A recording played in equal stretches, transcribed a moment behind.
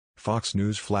Fox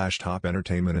News Flash top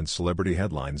entertainment and celebrity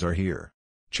headlines are here.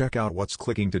 Check out what's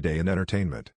clicking today in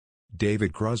entertainment.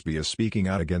 David Crosby is speaking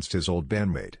out against his old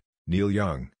bandmate, Neil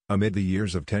Young, amid the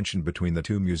years of tension between the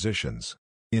two musicians.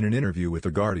 In an interview with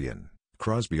The Guardian,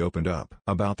 Crosby opened up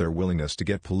about their willingness to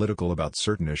get political about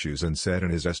certain issues and said in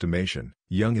his estimation,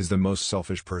 "Young is the most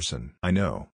selfish person I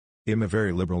know. I'm a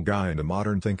very liberal guy and a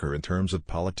modern thinker in terms of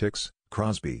politics,"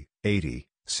 Crosby, 80,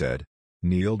 said.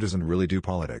 "Neil doesn't really do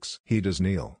politics." "He does."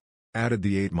 Neil added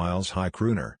the 8 Miles High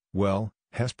crooner, "Well,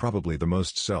 Hess probably the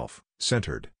most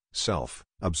self-centered,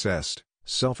 self-obsessed,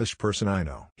 selfish person I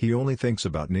know. He only thinks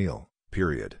about Neil,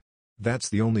 period. That's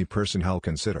the only person he'll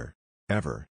consider.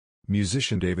 Ever."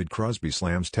 Musician David Crosby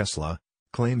slams Tesla,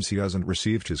 claims he hasn't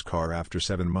received his car after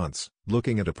 7 months.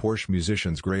 Looking at a Porsche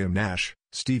musicians Graham Nash,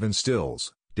 Stephen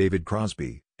Stills, David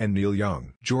Crosby, and Neil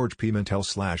Young. George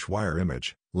Pimentel/Wire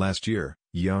Image. Last year,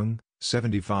 Young,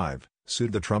 75,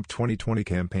 sued the Trump 2020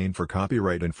 campaign for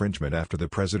copyright infringement after the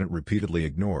president repeatedly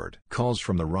ignored calls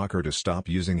from the rocker to stop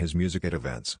using his music at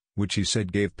events, which he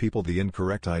said gave people the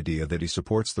incorrect idea that he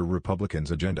supports the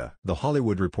Republicans' agenda. The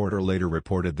Hollywood Reporter later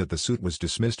reported that the suit was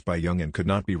dismissed by Young and could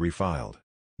not be refiled.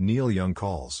 Neil Young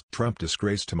calls Trump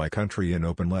disgrace to my country in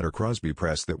open letter. Crosby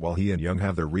pressed that while he and Young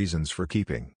have their reasons for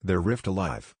keeping their rift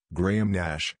alive, Graham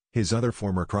Nash, his other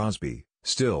former Crosby,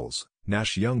 Stills,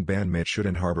 Nash-Young bandmate,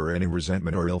 shouldn't harbor any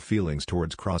resentment or ill feelings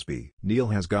towards Crosby. "Neil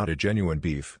has got a genuine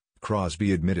beef,"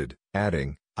 Crosby admitted,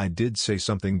 adding, "I did say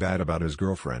something bad about his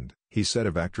girlfriend," he said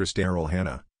of actress Daryl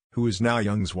Hannah, who is now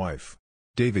Young's wife.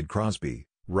 David Crosby,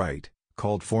 right,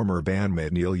 called former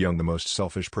bandmate Neil Young the most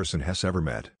selfish person Hess ever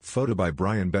met. Photo by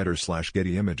Brian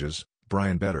Better/Getty Images.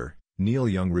 Brian Better. Neil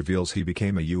Young reveals he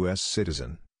became a U.S.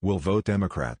 citizen, will vote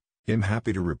Democrat. "I'm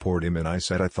happy to report him and I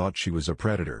said I thought she was a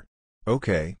predator."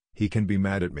 "Okay, he can be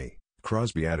mad at me,"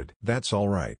 Crosby added. "That's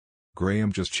alright.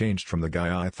 Graham just changed from the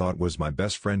guy I thought was my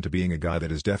best friend to being a guy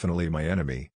that is definitely my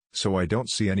enemy, so I don't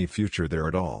see any future there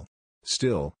at all."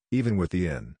 Still, even with the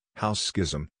in-house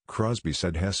schism, Crosby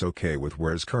said Hess okay with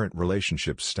where his current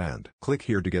relationships stand. Click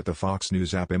here to get the Fox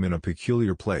News app. "I'm in a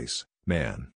peculiar place,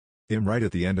 man. I'm right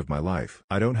at the end of my life.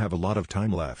 I don't have a lot of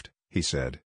time left," he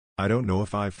said. "I don't know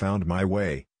if I've found my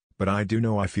way, but I do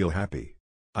know I feel happy.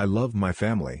 I love my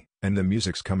family, and the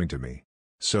music's coming to me.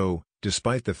 So,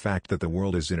 despite the fact that the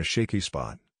world is in a shaky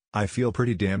spot, I feel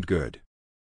pretty damned good."